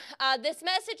This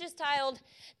message is titled,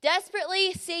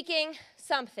 Desperately Seeking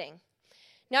Something.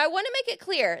 Now, I want to make it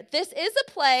clear, this is a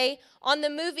play on the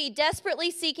movie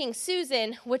Desperately Seeking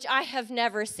Susan, which I have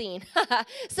never seen.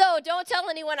 So don't tell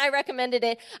anyone I recommended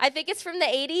it. I think it's from the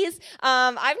 80s.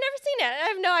 I've never seen it. I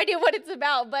have no idea what it's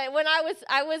about. But when I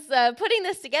was putting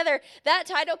this together, that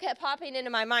title kept popping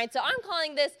into my mind. So I'm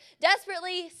calling this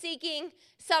Desperately Seeking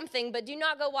Something. But do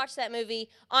not go watch that movie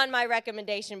on my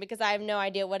recommendation because I have no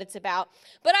idea what it's about.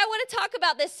 But I want to talk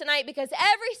about this tonight because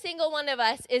every single one of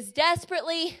us is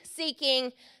desperately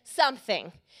seeking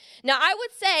something. Now, I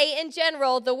would say, in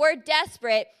general, the word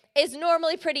desperate is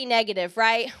normally pretty negative,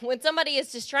 right? When somebody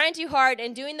is just trying too hard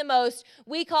and doing the most,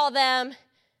 we call them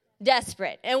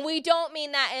desperate. And we don't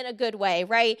mean that in a good way,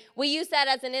 right? We use that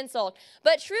as an insult.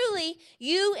 But truly,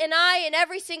 you and I and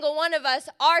every single one of us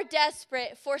are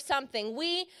desperate for something.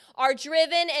 We are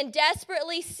driven and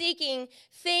desperately seeking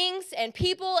things and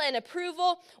people and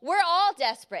approval. We're all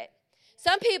desperate.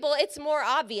 Some people, it's more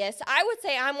obvious. I would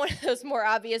say I'm one of those more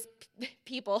obvious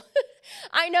people.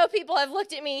 I know people have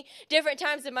looked at me different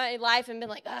times in my life and been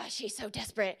like, oh, she's so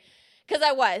desperate. Because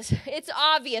I was. It's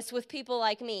obvious with people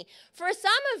like me. For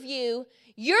some of you,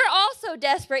 you're also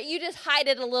desperate. You just hide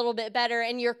it a little bit better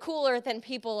and you're cooler than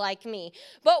people like me.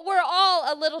 But we're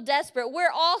all a little desperate.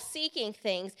 We're all seeking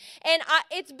things. And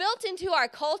it's built into our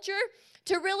culture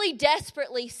to really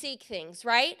desperately seek things,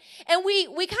 right? And we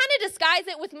kind of disguise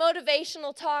it with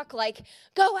motivational talk like,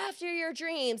 go after your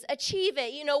dreams, achieve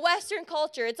it. You know, Western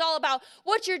culture, it's all about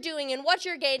what you're doing and what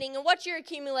you're gaining and what you're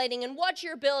accumulating and what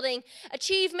you're building.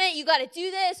 Achievement, you got to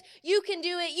do this, you can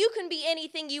do it, you can be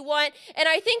anything you want. And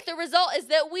I think the result is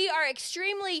that we are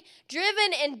extremely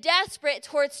driven and desperate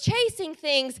towards chasing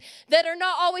things that are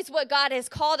not always what God has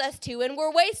called us to. And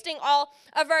we're wasting all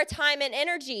of our time and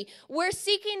energy. We're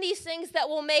seeking these things that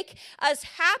will make us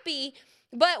happy,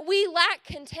 but we lack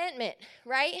contentment,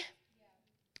 right?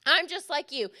 I'm just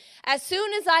like you. As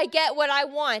soon as I get what I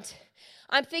want,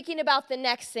 I'm thinking about the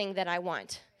next thing that I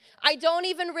want. I don't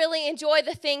even really enjoy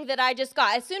the thing that I just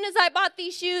got. As soon as I bought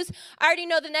these shoes, I already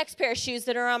know the next pair of shoes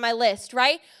that are on my list,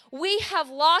 right? We have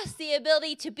lost the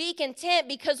ability to be content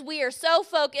because we are so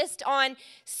focused on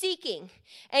seeking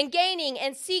and gaining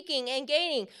and seeking and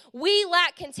gaining. We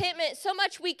lack contentment so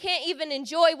much we can't even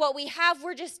enjoy what we have.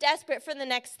 We're just desperate for the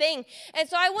next thing. And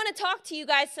so I want to talk to you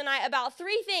guys tonight about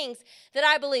 3 things that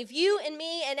I believe you and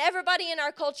me and everybody in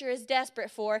our culture is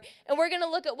desperate for. And we're going to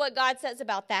look at what God says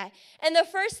about that. And the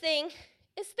first thing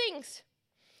is things.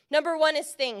 Number 1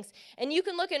 is things. And you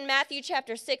can look in Matthew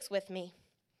chapter 6 with me.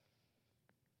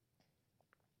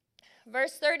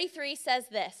 Verse 33 says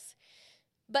this,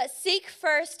 but seek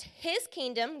first his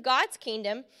kingdom, God's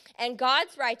kingdom, and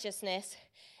God's righteousness,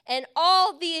 and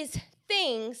all these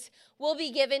things will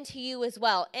be given to you as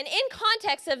well. And in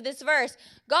context of this verse,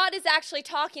 God is actually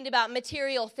talking about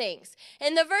material things.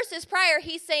 In the verses prior,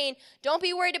 he's saying, don't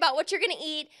be worried about what you're going to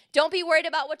eat. Don't be worried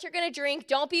about what you're going to drink.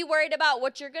 Don't be worried about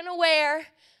what you're going to wear.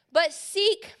 But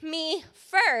seek me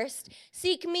first.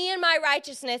 Seek me and my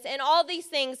righteousness, and all these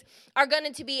things are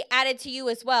going to be added to you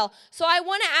as well. So I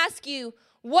want to ask you,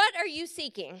 what are you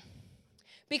seeking?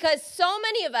 Because so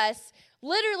many of us,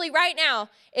 literally right now,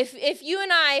 if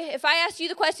I asked you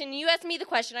the question and you asked me the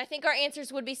question, I think our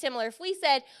answers would be similar. If we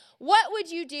said, what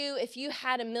would you do if you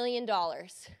had $1 million?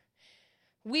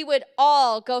 We would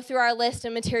all go through our list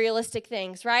of materialistic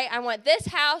things, right? I want this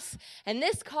house and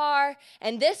this car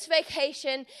and this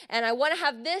vacation, and I want to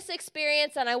have this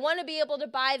experience, and I want to be able to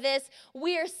buy this.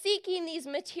 We are seeking these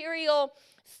material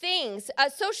things.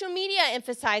 Social media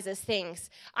emphasizes things.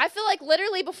 I feel like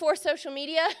literally before social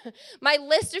media, my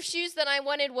list of shoes that I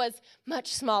wanted was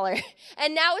much smaller.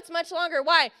 And now it's much longer.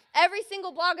 Why? Every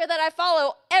single blogger that I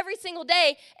follow every single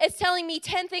day is telling me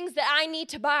 10 things that I need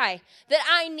to buy, that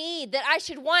I need, that I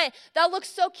should want. That looks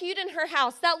so cute in her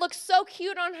house. That looks so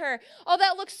cute on her. Oh,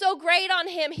 that looks so great on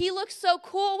him. He looks so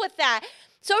cool with that.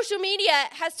 Social media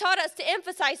has taught us to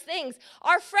emphasize things.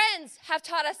 Our friends have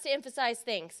taught us to emphasize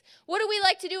things. What do we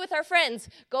like to do with our friends?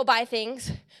 Go buy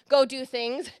things, go do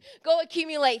things, go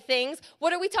accumulate things.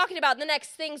 What are we talking about? The next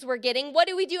things we're getting. What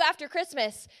do we do after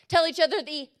Christmas? Tell each other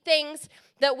the things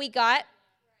that we got.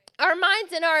 Our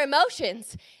minds and our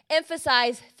emotions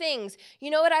emphasize things. You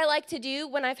know what I like to do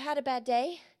when I've had a bad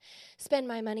day? Spend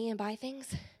my money and buy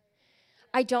things.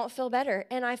 I don't feel better,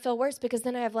 and I feel worse because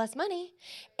then I have less money.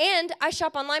 And I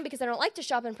shop online because I don't like to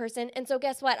shop in person, and so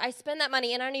guess what? I spend that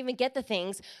money, and I don't even get the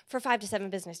things for 5 to 7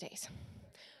 business days.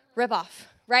 Rip off,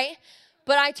 right?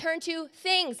 But I turn to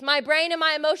things. My brain and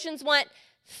my emotions want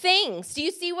things. Do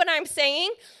you see what I'm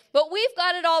saying? But we've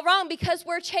got it all wrong because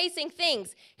we're chasing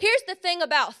things. Here's the thing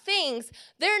about things.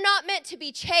 They're not meant to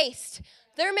be chased.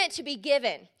 They're meant to be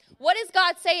given. What does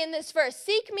God say in this verse?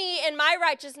 Seek me and my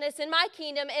righteousness and my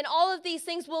kingdom, and all of these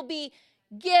things will be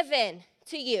given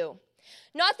to you.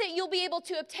 Not that you'll be able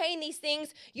to obtain these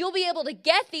things, you'll be able to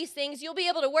get these things, you'll be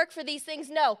able to work for these things.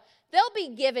 No, they'll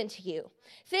be given to you.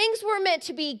 Things were meant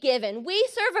to be given. We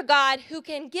serve a God who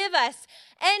can give us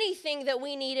anything that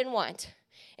we need and want,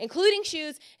 including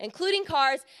shoes, including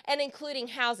cars, and including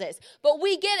houses. But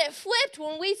we get it flipped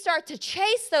when we start to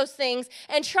chase those things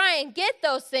and try and get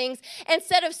those things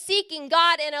instead of seeking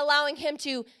God and allowing him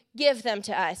to give them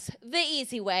to us the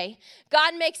easy way.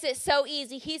 God makes it so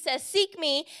easy. He says, seek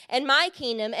me and my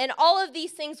kingdom, and all of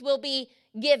these things will be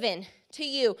given to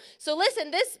you. So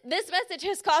listen, this message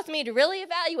has caused me to really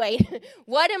evaluate,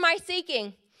 what am I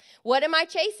seeking? What am I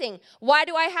chasing? Why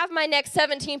do I have my next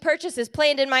 17 purchases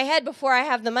planned in my head before I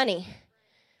have the money?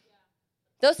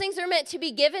 Those things are meant to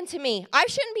be given to me. I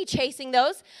shouldn't be chasing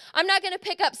those. I'm not going to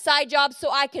pick up side jobs so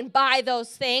I can buy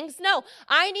those things. No,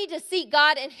 I need to seek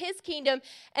God and his kingdom,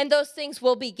 and those things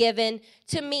will be given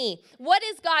to me. What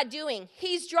is God doing?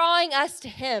 He's drawing us to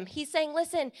him. He's saying,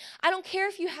 listen, I don't care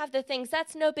if you have the things.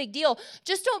 That's no big deal.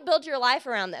 Just don't build your life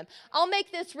around them. I'll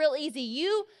make this real easy.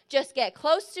 You just get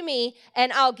close to me,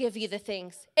 and I'll give you the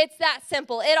things. It's that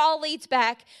simple. It all leads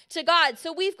back to God.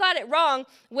 So we've got it wrong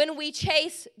when we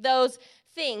chase those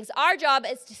things. Our job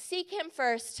is to seek him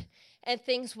first, and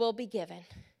things will be given.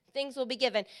 Things will be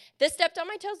given. This stepped on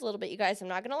my toes a little bit, you guys. I'm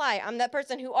not going to lie. I'm that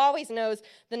person who always knows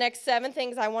the next 7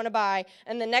 things I want to buy,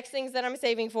 and the next things that I'm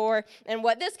saving for, and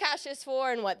what this cash is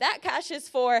for, and what that cash is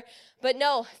for. But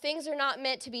no, things are not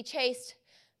meant to be chased.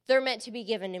 They're meant to be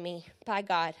given to me by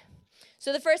God.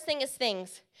 So the first thing is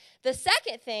things. The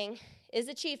second thing is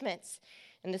achievements.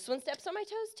 And this one steps on my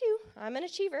toes too. I'm an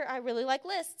achiever. I really like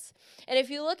lists. And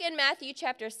if you look in Matthew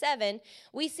chapter 7,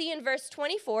 we see in verse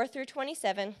 24 through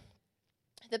 27,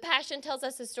 the Passion tells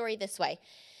us a story this way.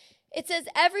 It says,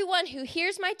 everyone who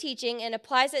hears my teaching and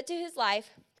applies it to his life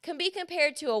can be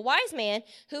compared to a wise man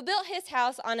who built his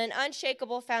house on an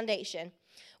unshakable foundation.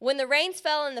 When the rains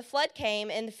fell and the flood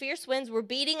came and the fierce winds were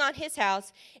beating on his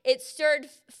house, it stood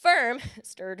firm. It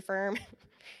stood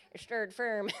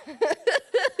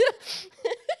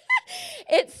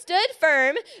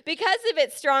firm because of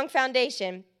its strong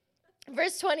foundation.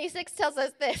 Verse 26 tells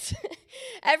us this.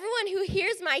 Everyone who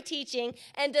hears my teaching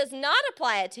and does not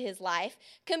apply it to his life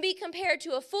can be compared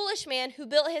to a foolish man who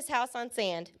built his house on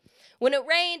sand. When it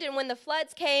rained and when the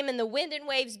floods came and the wind and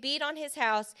waves beat on his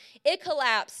house, it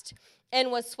collapsed and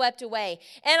was swept away.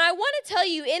 And I want to tell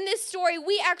you, in this story,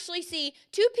 we actually see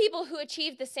 2 people who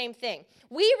achieved the same thing.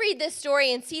 We read this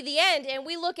story and see the end, and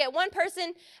we look at one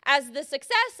person as the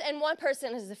success and one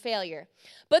person as the failure.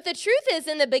 But the truth is,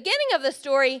 in the beginning of the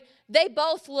story, they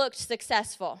both looked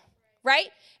successful, right?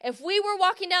 If we were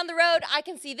walking down the road, I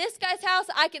can see this guy's house,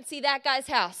 I can see that guy's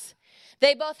house.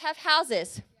 They both have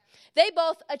houses. They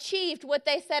both achieved what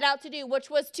they set out to do, which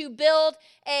was to build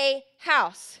a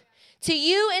house. To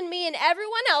you and me and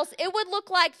everyone else, it would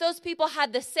look like those people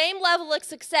had the same level of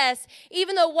success,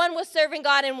 even though one was serving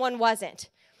God and one wasn't.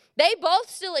 They both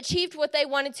still achieved what they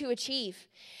wanted to achieve.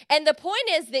 And the point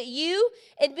is that you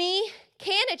and me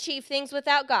can achieve things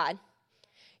without God.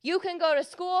 You can go to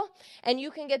school, and you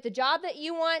can get the job that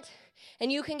you want,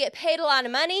 and you can get paid a lot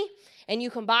of money, and you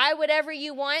can buy whatever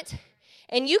you want.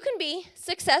 And you can be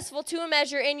successful to a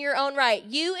measure in your own right.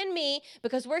 You and me,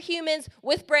 because we're humans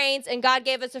with brains and God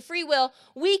gave us a free will,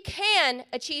 we can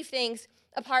achieve things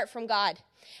apart from God.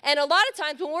 And a lot of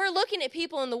times when we're looking at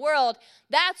people in the world,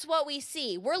 that's what we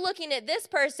see. We're looking at this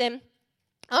person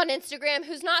on Instagram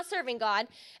who's not serving God,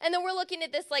 and then we're looking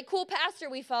at this like cool pastor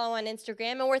we follow on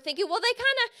Instagram, and we're thinking, well, they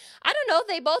kind of, I don't know,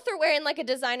 they both are wearing like a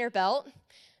designer belt.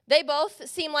 They both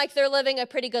seem like they're living a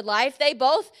pretty good life. They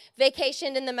both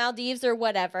vacationed in the Maldives or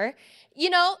whatever. You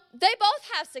know, they both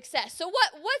have success. So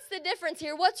what's the difference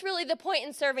here? What's really the point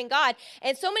in serving God?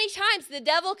 And so many times the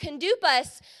devil can dupe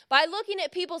us by looking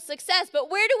at people's success. But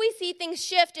where do we see things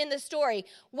shift in the story?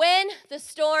 When the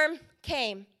storm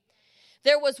came,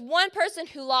 there was one person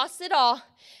who lost it all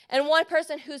and one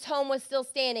person whose home was still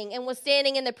standing and was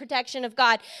standing in the protection of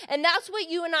God. And that's what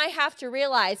you and I have to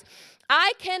realize.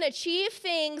 I can achieve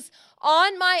things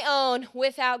on my own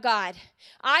without God.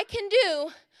 I can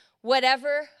do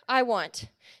whatever I want.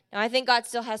 Now, I think God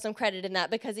still has some credit in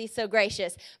that because he's so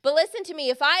gracious. But listen to me,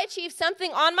 if I achieve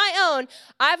something on my own,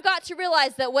 I've got to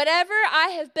realize that whatever I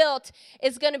have built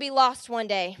is going to be lost one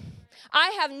day.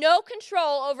 I have no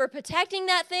control over protecting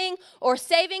that thing or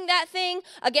saving that thing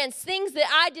against things that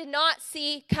I did not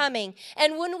see coming.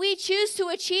 And when we choose to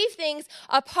achieve things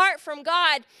apart from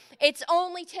God, it's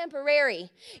only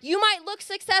temporary. You might look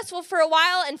successful for a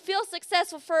while and feel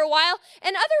successful for a while,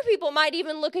 and other people might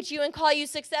even look at you and call you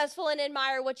successful and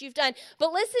admire what you've done.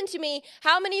 But listen to me,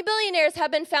 how many billionaires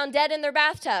have been found dead in their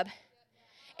bathtub?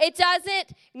 It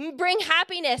doesn't bring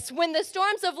happiness. When the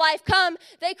storms of life come,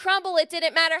 they crumble. It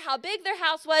didn't matter how big their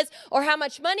house was or how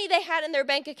much money they had in their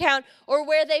bank account or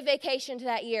where they vacationed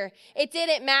that year. It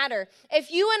didn't matter. If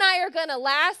you and I are going to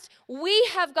last, we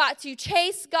have got to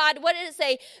chase God. What did it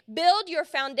say? Build your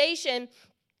foundation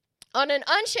on an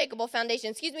unshakable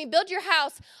foundation. Build your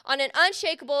house on an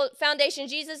unshakable foundation.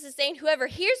 Jesus is saying, whoever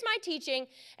hears my teaching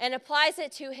and applies it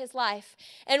to his life.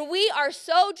 And we are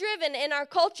so driven in our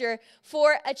culture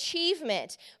for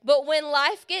achievement. But when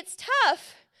life gets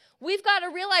tough, we've got to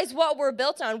realize what we're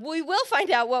built on. We will find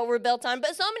out what we're built on.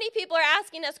 But so many people are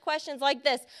asking us questions like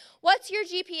this. What's your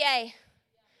GPA?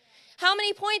 How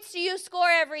many points do you score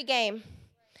every game?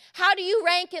 How do you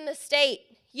rank in the state?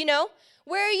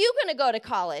 Where are you going to go to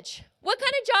college? What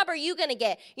kind of job are you going to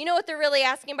get? You know what they're really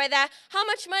asking by that? How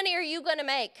much money are you going to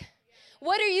make?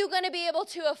 What are you going to be able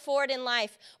to afford in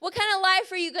life? What kind of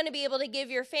life are you going to be able to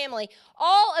give your family?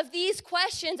 All of these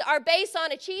questions are based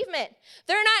on achievement.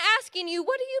 They're not asking you,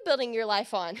 what are you building your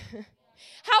life on?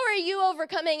 How are you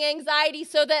overcoming anxiety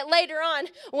so that later on,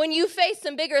 when you face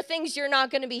some bigger things, you're not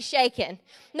going to be shaken?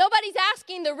 Nobody's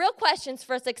asking the real questions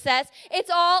for success. It's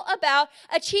all about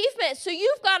achievement. So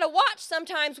you've got to watch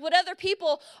sometimes what other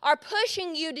people are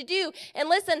pushing you to do. And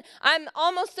listen, I'm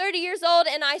almost 30 years old,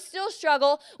 and I still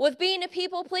struggle with being a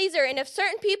people pleaser. And if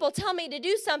certain people tell me to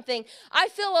do something, I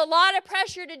feel a lot of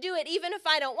pressure to do it, even if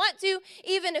I don't want to,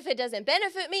 even if it doesn't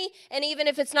benefit me, and even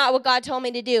if it's not what God told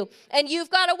me to do. And you've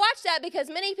got to watch that, because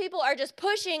many people are just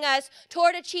pushing us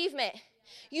toward achievement.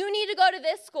 You need to go to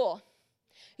this school.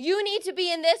 You need to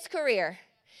be in this career.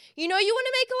 You want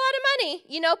to make a lot of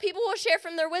money. People will share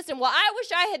from their wisdom. Well, I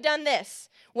wish I had done this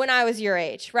when I was your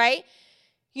age, right?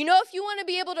 If you want to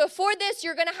be able to afford this,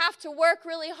 you're going to have to work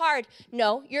really hard.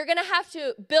 No, you're going to have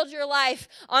to build your life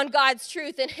on God's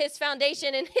truth and his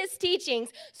foundation and his teachings,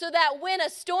 so that when a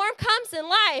storm comes in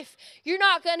life, you're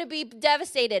not going to be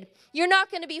devastated. You're not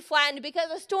going to be flattened,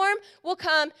 because a storm will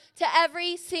come to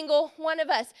every single one of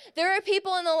us. There are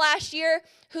people in the last year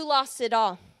who lost it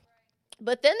all.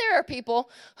 But then there are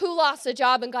people who lost a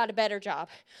job and got a better job,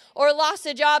 or lost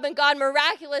a job and God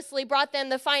miraculously brought them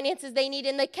the finances they need,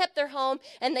 and they kept their home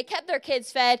and they kept their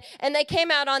kids fed, and they came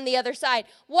out on the other side.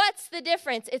 What's the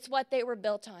difference? It's what they were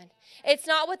built on. It's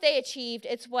not what they achieved.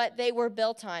 It's what they were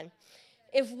built on.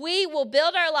 If we will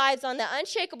build our lives on the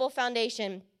unshakable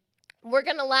foundation, we're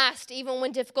going to last even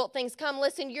when difficult things come.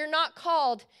 Listen, you're not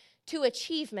called to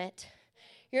achievement.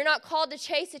 You're not called to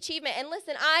chase achievement. And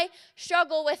listen, I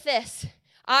struggle with this.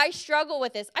 I struggle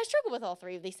with all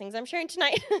three of these things I'm sharing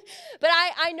tonight. But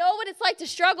I know what it's like to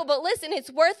struggle. But listen, it's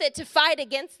worth it to fight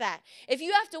against that. If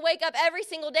you have to wake up every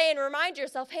single day and remind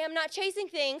yourself, hey, I'm not chasing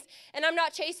things, and I'm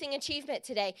not chasing achievement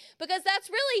today. Because that's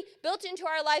really built into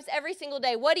our lives every single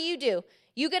day. What do?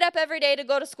 You get up every day to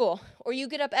go to school, or you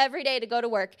get up every day to go to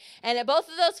work. And at both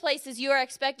of those places, you are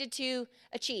expected to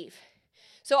achieve.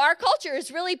 So our culture is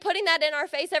really putting that in our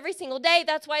face every single day.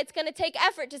 That's why it's going to take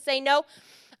effort to say, no,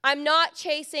 I'm not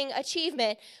chasing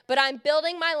achievement, but I'm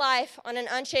building my life on an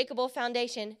unshakable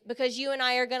foundation, because you and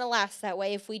I are going to last that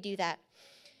way if we do that.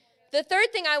 The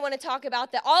third thing I want to talk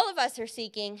about that all of us are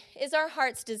seeking is our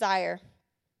heart's desire.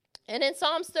 And in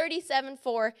Psalms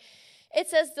 37:4, it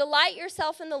says, delight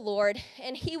yourself in the Lord,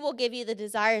 and he will give you the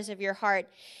desires of your heart.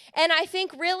 And I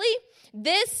think really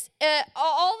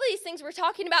all these things we're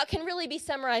talking about can really be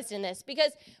summarized in this.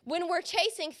 Because when we're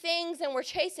chasing things and we're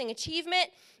chasing achievement,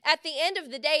 at the end of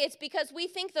the day, it's because we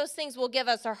think those things will give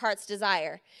us our heart's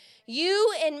desire.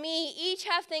 You and me each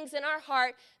have things in our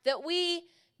heart that we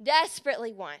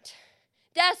desperately want.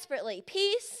 Desperately.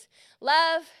 Peace,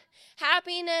 love,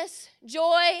 happiness,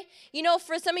 joy.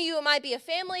 For some of you, it might be a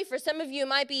family. For some of you, it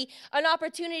might be an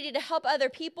opportunity to help other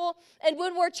people. And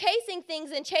when we're chasing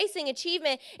things and chasing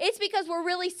achievement, it's because we're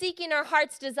really seeking our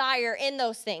heart's desire in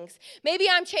those things. Maybe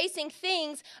I'm chasing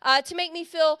things to make me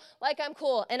feel like I'm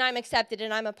cool and I'm accepted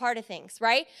and I'm a part of things,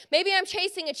 right? Maybe I'm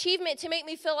chasing achievement to make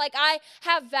me feel like I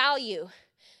have value,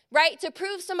 right? To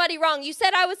prove somebody wrong. You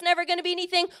said I was never going to be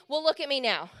anything. Well, look at me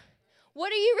now.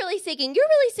 What are you really seeking? You're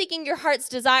really seeking your heart's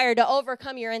desire to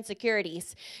overcome your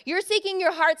insecurities. You're seeking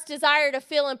your heart's desire to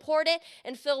feel important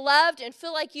and feel loved and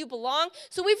feel like you belong.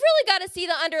 So we've really got to see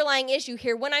the underlying issue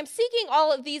here. When I'm seeking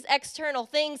all of these external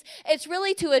things, it's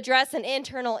really to address an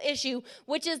internal issue,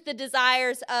 which is the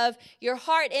desires of your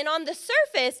heart. And on the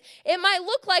surface, it might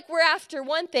look like we're after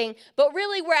one thing, but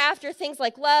really we're after things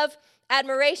like love,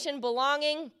 admiration,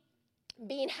 belonging,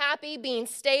 being happy, being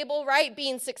stable, right?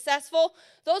 Being successful.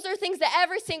 Those are things that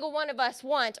every single one of us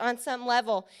want on some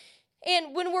level.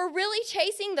 And when we're really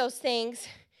chasing those things,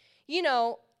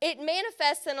 it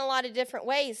manifests in a lot of different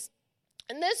ways.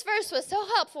 And this verse was so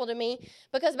helpful to me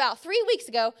because about 3 weeks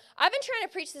ago, I've been trying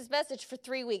to preach this message for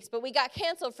 3 weeks, but we got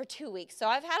canceled for 2 weeks. So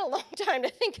I've had a long time to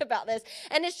think about this,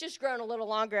 and it's just grown a little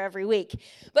longer every week.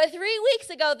 But 3 weeks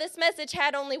ago, this message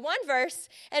had only one verse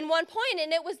and one point,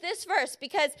 and it was this verse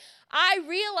because I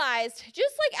realized,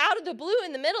 just like out of the blue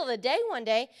in the middle of the day one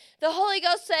day, the Holy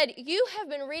Ghost said, you have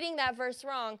been reading that verse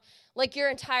wrong like your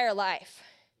entire life.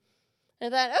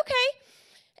 And I thought, okay.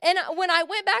 And when I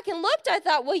went back and looked, I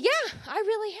thought, well, yeah, I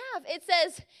really have. It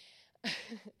says,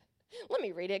 let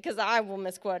me read it because I will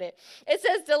misquote it. It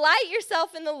says, delight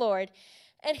yourself in the Lord,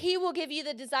 and he will give you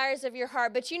the desires of your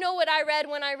heart. But you know what I read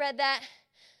when I read that?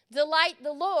 Delight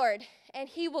the Lord, and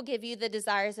he will give you the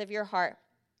desires of your heart.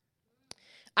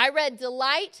 I read,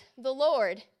 delight the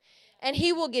Lord, and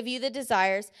he will give you the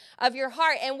desires of your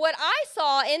heart. And what I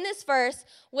saw in this verse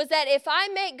was that if I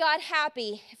make God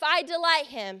happy, if I delight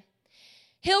him,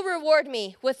 he'll reward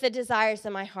me with the desires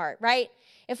of my heart, right?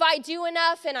 If I do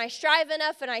enough and I strive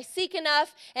enough and I seek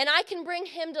enough and I can bring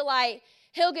him delight,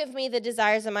 he'll give me the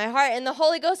desires of my heart. And the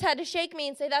Holy Ghost had to shake me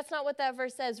and say, that's not what that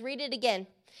verse says. Read it again.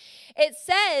 It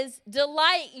says,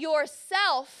 delight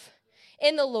yourself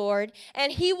in the Lord,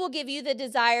 and he will give you the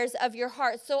desires of your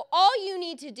heart. So all you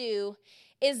need to do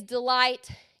is delight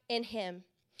in him.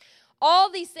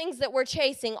 All these things that we're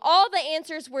chasing, all the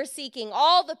answers we're seeking,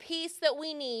 all the peace that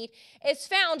we need is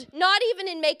found not even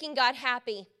in making God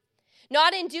happy,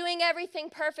 not in doing everything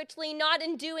perfectly, not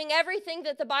in doing everything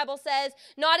that the Bible says,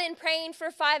 not in praying for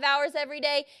 5 hours every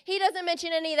day. He doesn't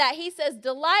mention any of that. He says,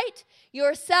 delight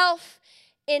yourself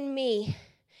in me,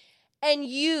 and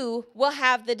you will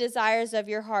have the desires of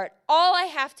your heart. All I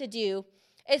have to do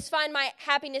is find my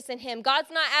happiness in him.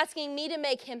 God's not asking me to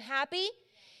make him happy.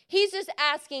 He's just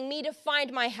asking me to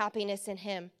find my happiness in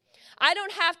him. I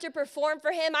don't have to perform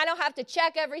for him. I don't have to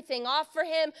check everything off for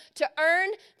him to earn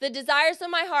the desires of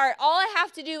my heart. All I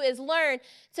have to do is learn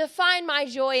to find my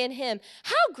joy in him.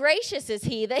 How gracious is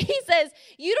he that he says,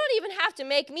 you don't even have to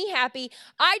make me happy.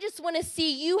 I just want to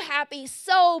see you happy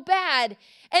so bad.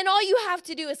 And all you have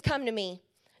to do is come to me.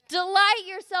 Delight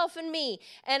yourself in me,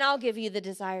 and I'll give you the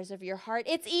desires of your heart.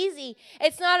 It's easy.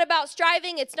 It's not about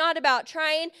striving. It's not about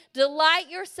trying. Delight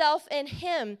yourself in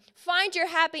him. Find your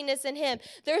happiness in him.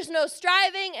 There's no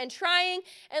striving and trying.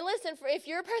 And listen, if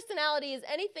your personality is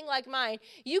anything like mine,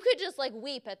 you could just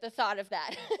weep at the thought of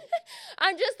that.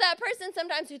 I'm just that person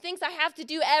sometimes who thinks I have to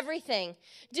do everything.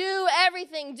 Do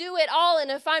everything. Do it all.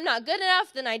 And if I'm not good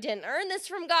enough, then I didn't earn this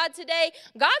from God today.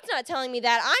 God's not telling me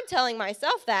that. I'm telling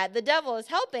myself that. The devil is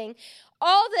helping.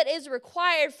 All that is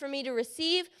required for me to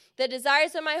receive the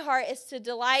desires of my heart is to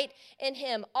delight in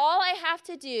him. All I have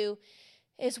to do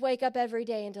is wake up every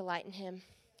day and delight in him.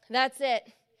 That's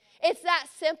it. It's that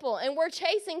simple. And we're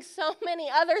chasing so many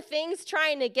other things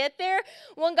trying to get there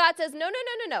when God says,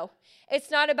 no. It's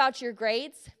not about your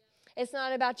grades. It's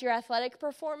not about your athletic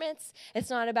performance. It's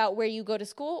not about where you go to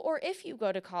school or if you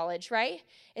go to college, right?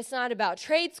 It's not about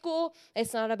trade school.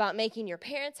 It's not about making your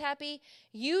parents happy.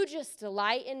 You just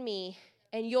delight in me,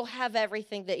 and you'll have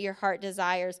everything that your heart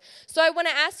desires. So I want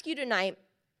to ask you tonight,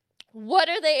 what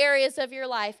are the areas of your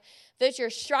life that you're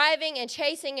striving and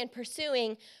chasing and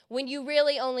pursuing when you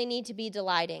really only need to be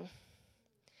delighting?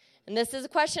 And this is a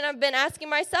question I've been asking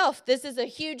myself. This is a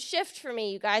huge shift for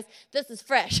me, you guys. This is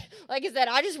fresh. Like I said,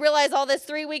 I just realized all this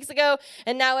 3 weeks ago,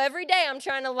 and now every day I'm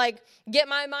trying to get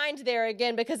my mind there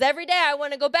again, because every day I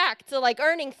want to go back to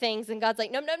earning things, and God's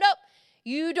like, nope.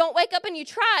 You don't wake up and you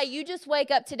try. You just wake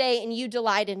up today and you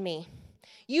delight in me.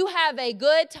 You have a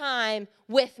good time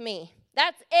with me.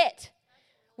 That's it.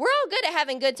 We're all good at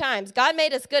having good times. God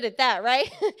made us good at that, right?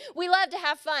 We love to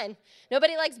have fun.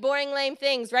 Nobody likes boring, lame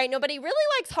things, right? Nobody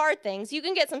really likes hard things. You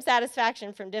can get some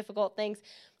satisfaction from difficult things,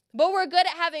 but we're good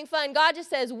at having fun. God just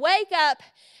says, wake up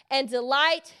and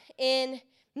delight in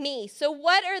me. So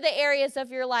what are the areas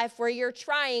of your life where you're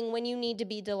trying when you need to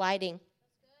be delighting?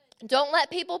 Don't let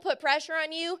people put pressure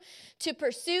on you to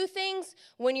pursue things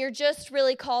when you're just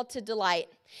really called to delight.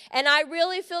 And I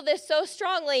really feel this so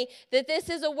strongly that this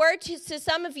is a word to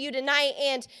some of you tonight.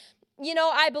 And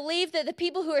I believe that the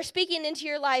people who are speaking into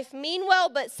your life mean well,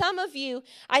 but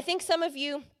I think some of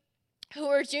you who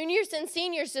are juniors and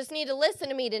seniors just need to listen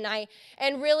to me tonight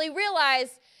and really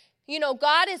realize,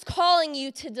 God is calling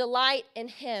you to delight in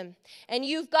him. And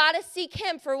you've got to seek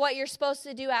him for what you're supposed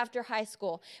to do after high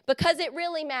school, because it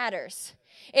really matters.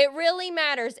 It really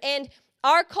matters. And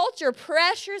our culture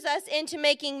pressures us into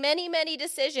making many, many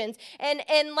decisions.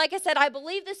 And like I said, I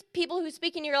believe this people who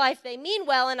speak in your life, they mean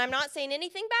well, and I'm not saying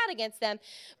anything bad against them.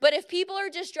 But if people are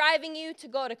just driving you to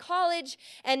go to college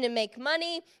and to make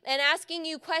money and asking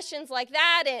you questions like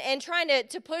that and trying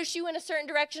to push you in a certain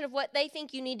direction of what they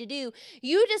think you need to do,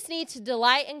 you just need to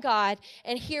delight in God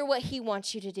and hear what he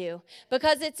wants you to do,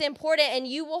 because it's important, and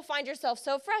you will find yourself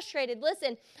so frustrated.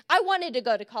 Listen, I wanted to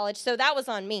go to college, so that was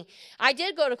on me. I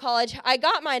did go to college. I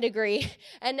got my degree,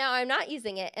 and now I'm not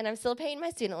using it, and I'm still paying my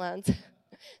student loans.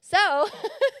 So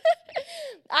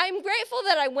I'm grateful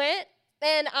that I went,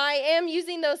 and I am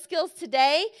using those skills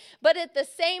today, but at the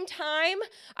same time,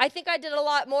 I think I did a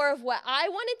lot more of what I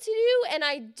wanted to do, and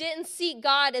I didn't seek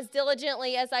God as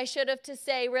diligently as I should have to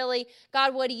say, really,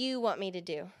 God, what do you want me to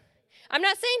do? I'm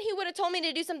not saying he would have told me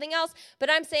to do something else, but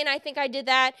I'm saying I think I did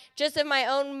that just in my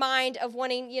own mind of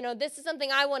wanting, this is something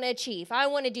I want to achieve. I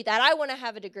want to do that. I want to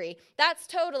have a degree. That's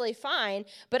totally fine,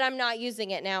 but I'm not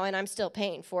using it now, and I'm still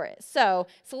paying for it. So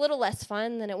it's a little less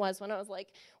fun than it was when I was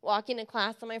walking to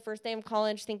class on my first day of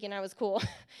college thinking I was cool.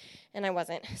 And I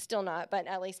wasn't. Still not, but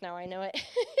at least now I know it.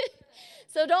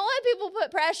 So don't let people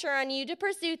put pressure on you to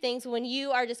pursue things when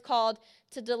you are just called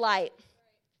to delight.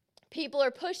 People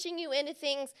are pushing you into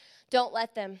things. Don't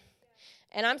let them.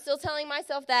 And I'm still telling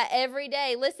myself that every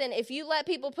day. Listen, if you let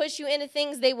people push you into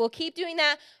things, they will keep doing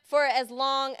that for as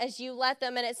long as you let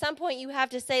them. And at some point, you have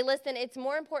to say, listen, it's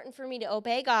more important for me to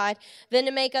obey God than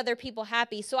to make other people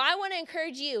happy. So I want to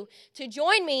encourage you to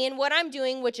join me in what I'm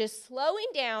doing, which is slowing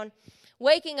down,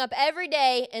 waking up every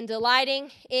day, and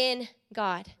delighting in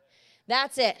God.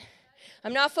 That's it.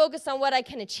 I'm not focused on what I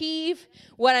can achieve,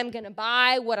 what I'm going to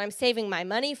buy, what I'm saving my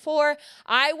money for.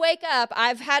 I wake up.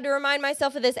 I've had to remind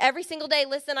myself of this every single day.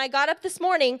 Listen, I got up this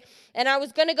morning, and I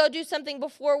was going to go do something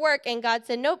before work, and God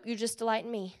said, nope, you just delight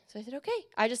in me. So I said, okay,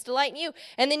 I just delight in you.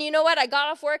 And then you know what? I got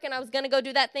off work, and I was going to go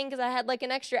do that thing because I had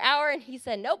an extra hour, and he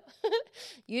said, nope,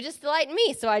 you just delight in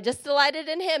me. So I just delighted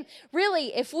in him.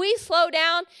 Really, if we slow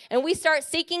down and we start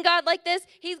seeking God like this,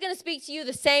 he's going to speak to you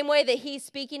the same way that he's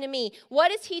speaking to me.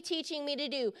 What is he teaching me to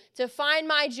do? To find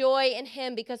my joy in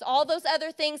him, because all those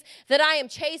other things that I am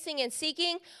chasing and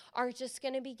seeking are just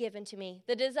going to be given to me.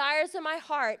 The desires of my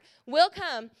heart will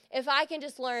come if I can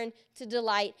just learn to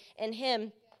delight in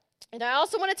him. And I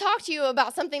also want to talk to you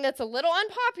about something that's a little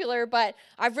unpopular, but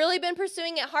I've really been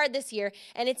pursuing it hard this year.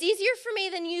 And it's easier for me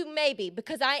than you maybe,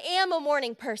 because I am a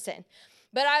morning person.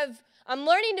 But I'm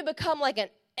learning to become an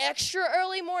extra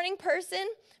early morning person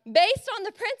based on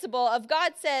the principle of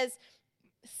God says,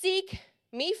 seek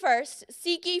me first,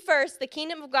 seek ye first the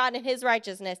kingdom of God and his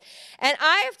righteousness. And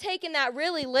I have taken that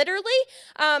really literally.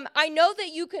 I know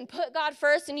that you can put God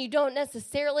first and you don't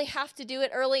necessarily have to do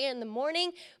it early in the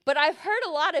morning, but I've heard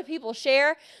a lot of people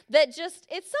share that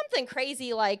it's something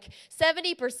crazy,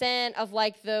 70% of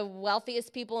the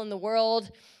wealthiest people in the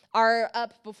world are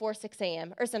up before 6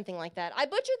 a.m. or something like that. I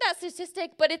butchered that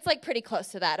statistic, but it's pretty close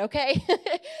to that, okay?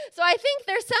 So I think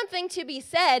there's something to be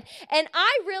said, and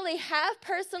I really have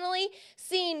personally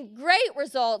seen great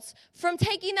results from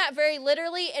taking that very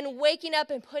literally and waking up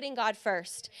and putting God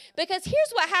first. Because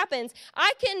here's what happens.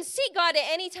 I can seek God at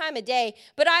any time of day,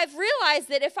 but I've realized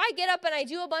that if I get up and I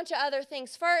do a bunch of other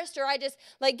things first, or I just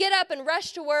get up and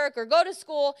rush to work or go to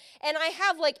school, and I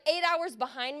have 8 hours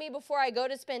behind me before I go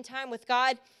to spend time with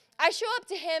God, I show up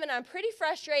to him and I'm pretty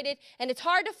frustrated and it's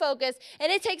hard to focus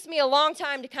and it takes me a long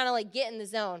time to kind of get in the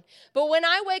zone. But when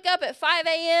I wake up at 5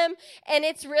 a.m. and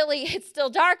it's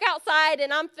still dark outside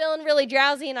and I'm feeling really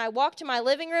drowsy and I walk to my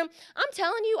living room, I'm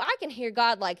telling you, I can hear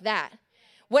God like that.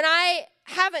 When I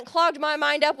haven't clogged my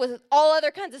mind up with all other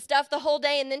kinds of stuff the whole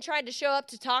day and then tried to show up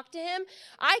to talk to him,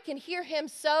 I can hear him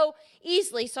so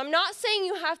easily. So I'm not saying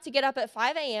you have to get up at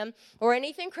 5 a.m. or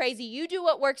anything crazy. You do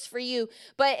what works for you.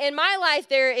 But in my life,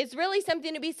 there is really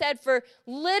something to be said for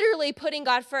literally putting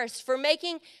God first, for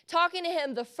talking to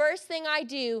him the first thing I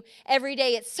do every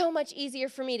day. It's so much easier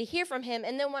for me to hear from him.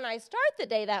 And then when I start the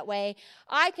day that way,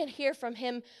 I can hear from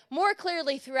him more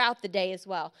clearly throughout the day as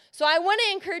well. So I want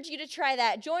to encourage you to try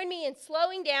that. Join me in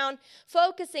slowing down,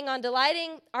 focusing on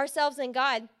delighting ourselves in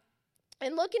God,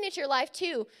 and looking at your life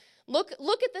too. Look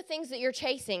at the things that you're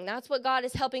chasing. That's what God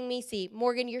is helping me see.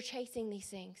 Morgan, you're chasing these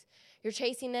things. you're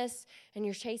chasing this and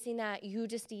you're chasing that. You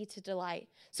just need to delight.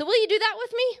 So will you do that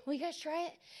with me? Will you guys try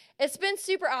it? It's been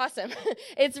super awesome.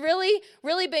 It's really,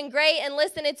 really been great. And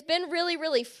listen, it's been really,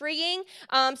 really freeing.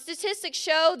 Statistics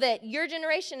show that your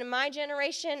generation and my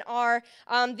generation are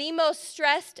the most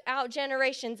stressed out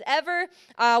generations ever.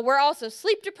 We're also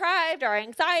sleep deprived. Our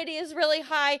anxiety is really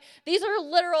high. These are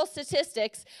literal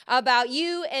statistics about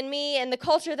you and me and the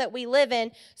culture that we live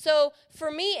in. So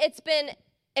for me, it's been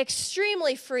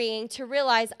extremely freeing to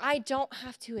realize I don't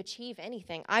have to achieve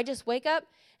anything. I just wake up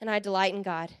and I delight in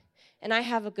God. And I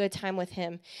have a good time with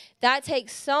him. That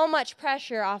takes so much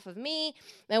pressure off of me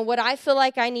and what I feel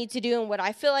like I need to do and what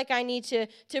I feel like I need to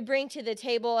bring to the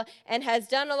table, and has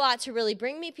done a lot to really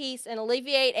bring me peace and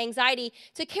alleviate anxiety,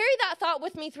 to carry that thought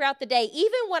with me throughout the day.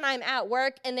 Even when I'm at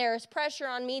work and there is pressure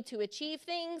on me to achieve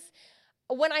things,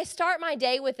 when I start my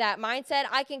day with that mindset,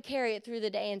 I can carry it through the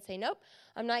day and say, nope,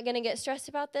 I'm not going to get stressed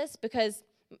about this, because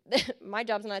my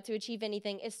job's not to achieve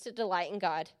anything. It's to delight in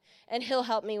God, and he'll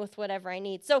help me with whatever I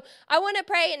need. So I want to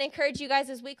pray and encourage you guys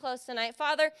as we close tonight.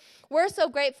 Father, we're so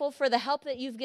grateful for the help that you've given